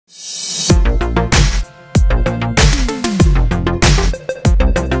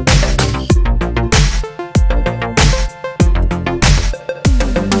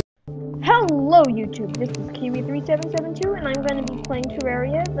YouTube. This is Kiwi3772, and I'm going to be playing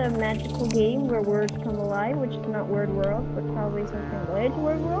Terraria, the magical game where words come alive, which is not Word World, but probably something related to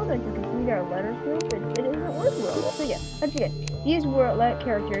Word World. As you can see, there are letters to it, but it isn't Word World. So yeah, let's begin. These world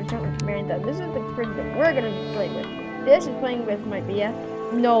characters don't command them. This is the person that we're going to be playing with. This is playing with my BF,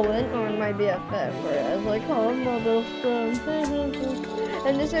 Nolan, or my BFF, or as I call him, my little friend.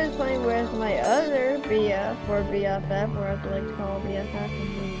 And this is playing with my other BF, or BFF, or as I like to call BFF,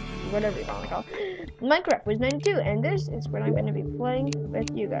 whatever you want to call it. Minecraft was 92, and this is what I'm going to be playing with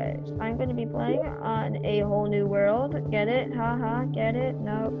you guys. I'm going to be playing on a whole new world. Get it? Haha, get it?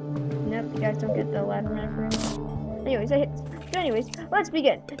 Nope. Nope, you guys don't get the last minute reference. Anyways, I hit. So anyways, let's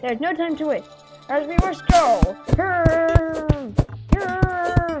begin. There's no time to waste. As we must go.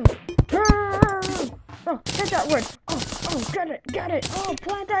 Oh, get that word. Oh, got it. Oh,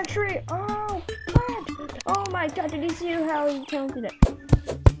 plant that tree. Oh, plant. Oh my god, did you see how he counted it?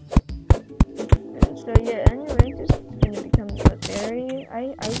 So yeah, anyway, this is gonna become a very,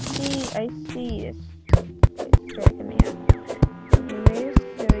 I see this story coming out. Anyways,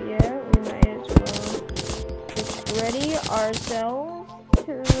 so yeah, we might as well get ready ourselves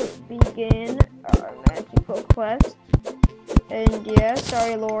to begin our magical quest. And yeah,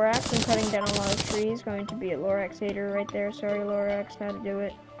 sorry Lorax, I'm cutting down a lot of trees. Going to be a Lorax hater right there. Sorry Lorax, how to do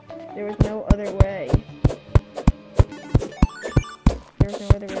it. There was no other way. There was no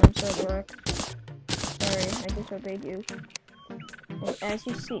other way, I'm sorry Lorax. Sorry, I disobeyed you. And as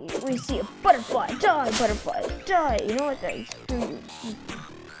you see, we see a butterfly. Die, butterfly, die. You know what that is?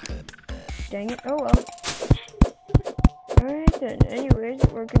 Dang it, oh well. Alright then, anyways,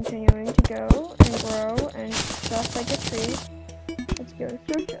 we're continuing to go and grow and stuff like a tree. Let's go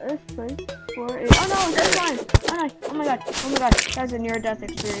search this place for a— oh no, that's mine! Oh my god, that's a near-death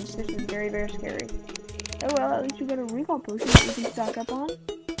experience. This is very, very scary. Oh well, at least we got a recall potion that we can stock up on.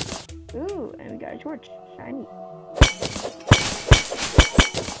 Ooh, and we got a torch. Shiny.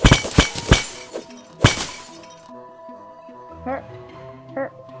 Hurt.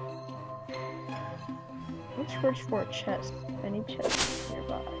 Let's search for a chest. Any chests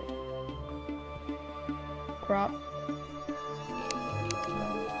nearby. Crop.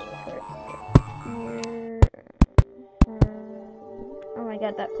 Here. Oh my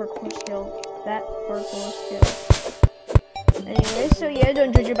god, that purple skill. Anyway, so yeah,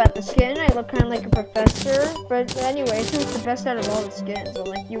 don't judge about the skin. I look kind of like a professor. But anyway, it's the best out of all the skins. So,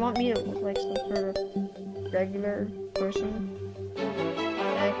 like, you want me to look like some sort of regular person?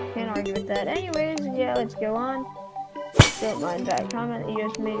 I can't argue with that. Anyways, yeah, let's go on. Don't mind that comment that you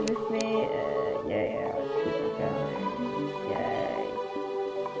just made with me. Yeah, let's keep it going. Yay.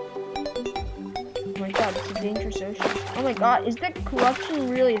 Oh my god, it's a dangerous ocean. Oh my god, is that corruption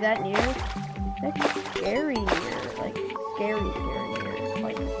really that near? That's scary near. Like, scary near.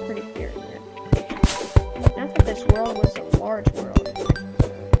 Like, pretty scary near. Not that this world was a large world.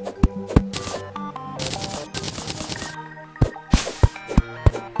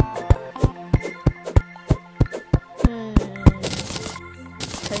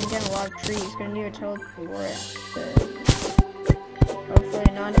 Cutting down a lot of trees. Gonna need a teleport. Hopefully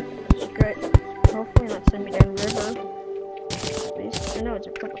not straight. Hopefully not send me down the river. At least I know it's a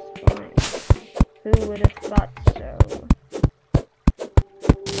purple slime. Who would have thought so?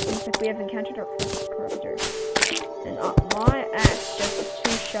 Looks like we have encountered our first corruptor. And my axe just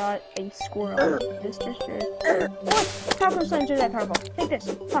two-shot a squirrel. This just is— what? Powerful slimes are that powerful. Take this.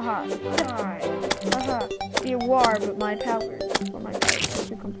 Haha. Die. Haha. Be a war, but my powers. Oh my god, it's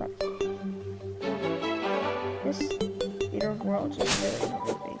too complex. This theater of worlds is really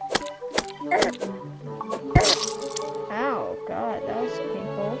moving. Ow, god, that was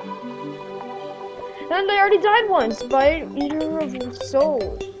painful. And I already died once by Eater of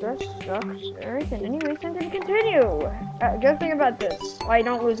Souls. That sucks. Alright, anyways, time to continue. Good thing about this, I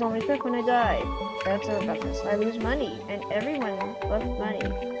don't lose all my stuff when I die. That's about this. I lose money, and everyone loves money.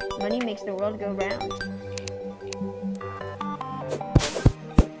 Money makes the world go round.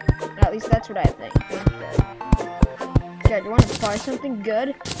 At least that's what I think. Okay, you want to buy something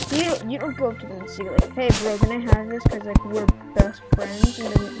good? You don't go up to them and say like, hey bro, can I have this? Cause like we're best friends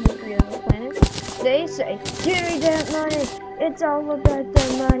in the history of the planet. They say, give me that money. It's all about the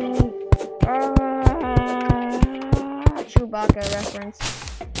money. Chewbacca reference.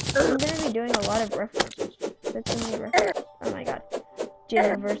 I'm gonna be doing a lot of references. That's gonna be a reference. Oh my god.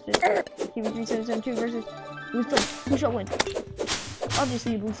 Jim versus Kiwi3772 versus Blue Slime. Who shall win?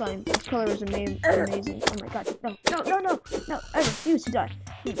 Obviously, Blue Slime. Its color is amazing. Oh my god. No. I refuse to die.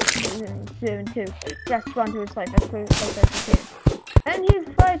 72. Just spawn to his life as quick as he can. And he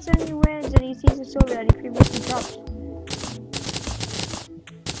fights and he wins and he sees a sword that he previously dropped.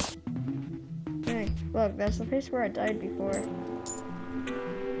 Alright. Look, that's the place where I died before.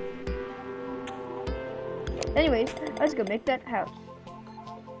 Anyways, let's go make that house.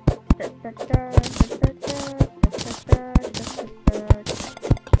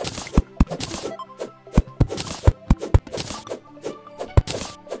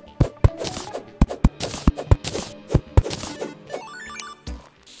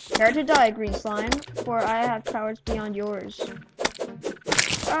 Prepare to die, green slime, for I have powers beyond yours.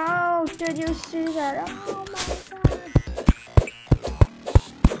 Oh, did you see that? Oh my god.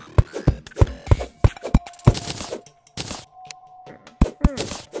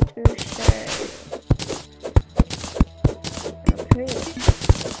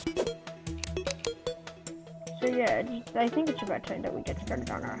 So yeah, I think it's about time that we get started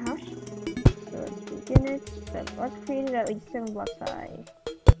on our house. So let's begin it. So let's create it at least 7 blocks high.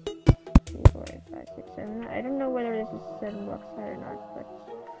 3, 4, 5, 6, 7. I don't know whether this is 7 blocks high or not, but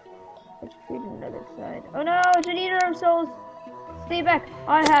let's create another side. Oh no, it's an eater of souls! Stay back!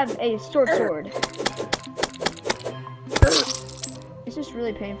 I have a sword. It's just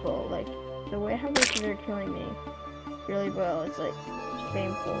really painful. Like, the way how much they're killing me really well. It's like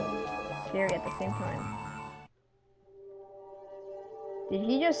painful, scary at the same time. Did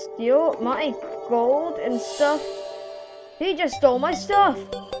he just steal my gold and stuff? He just stole my stuff!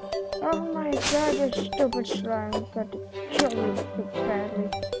 Oh my god, this stupid slime got to kill you so badly.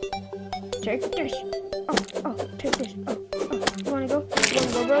 Take this! Oh, take this! Oh, you wanna go? You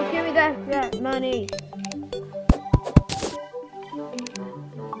wanna go, bro? Give me that money!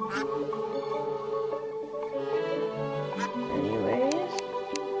 Anyways,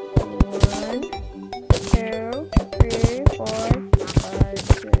 1, 2, 3, 4, 5,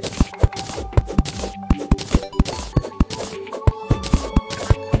 6.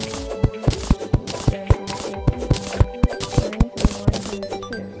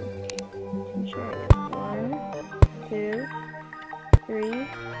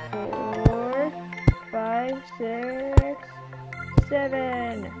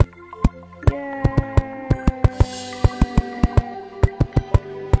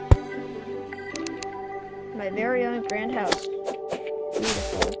 My very own grand house.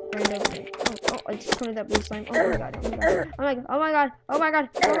 Beautiful. Grand opening. Oh, I just pointed that blue slime. Oh my god, oh my god. Oh my god, oh my god, oh my god,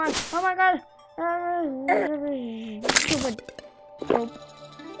 oh my, oh my god. Stupid. Nope.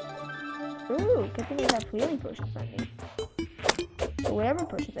 Ooh, good thing I have healing potions on me. But whatever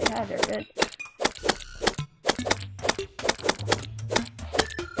potions I have, they're good.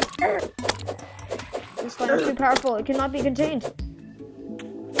 This slime is too powerful. It cannot be contained.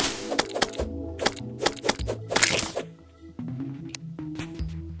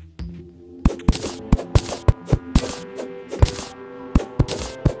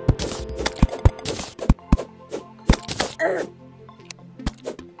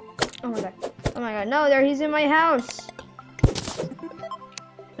 Oh my god, no, there, he's in my house!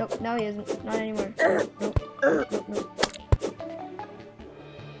 Nope, no he isn't. Not anymore. Nope.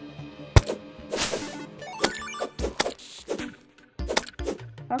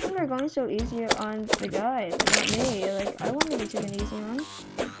 How come they're going so easy on the guys, not me? Like, I wanted to take an easy one.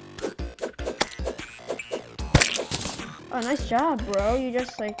 Oh, nice job, bro. You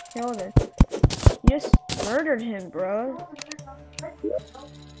just, like, killed it. You just murdered him, bro.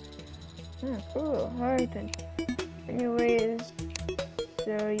 Oh, cool. Alright then. Anyways,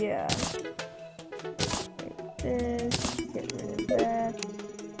 so yeah. Like this. Get rid of that.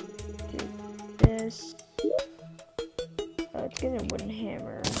 Do this. Let's get a wooden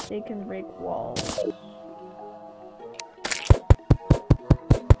hammer. They can break walls.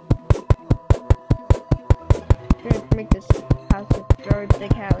 I'm gonna make this house a very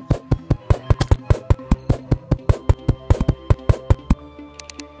big house.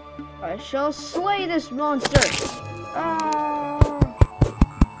 I shall slay this monster! Ah!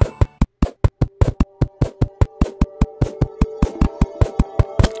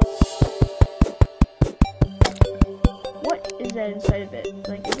 What is that inside of it?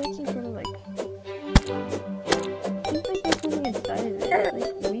 Like, is that some sort of like... Seems like there's something inside of it. It's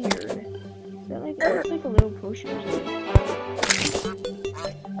like weird. Is that like... It looks like a little potion or something.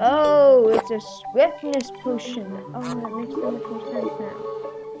 Oh, it's a swiftness potion. Oh, that makes so much more sense now.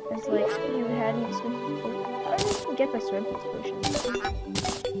 It's like you hadn't swiftness potion. How did you get the swiftness potion?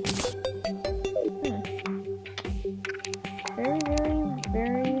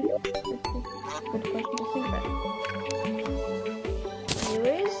 Very good question to think about.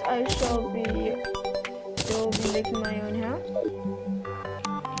 Anyways, I shall be still be making my own house.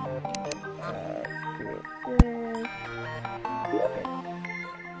 Create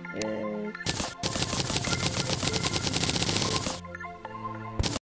this.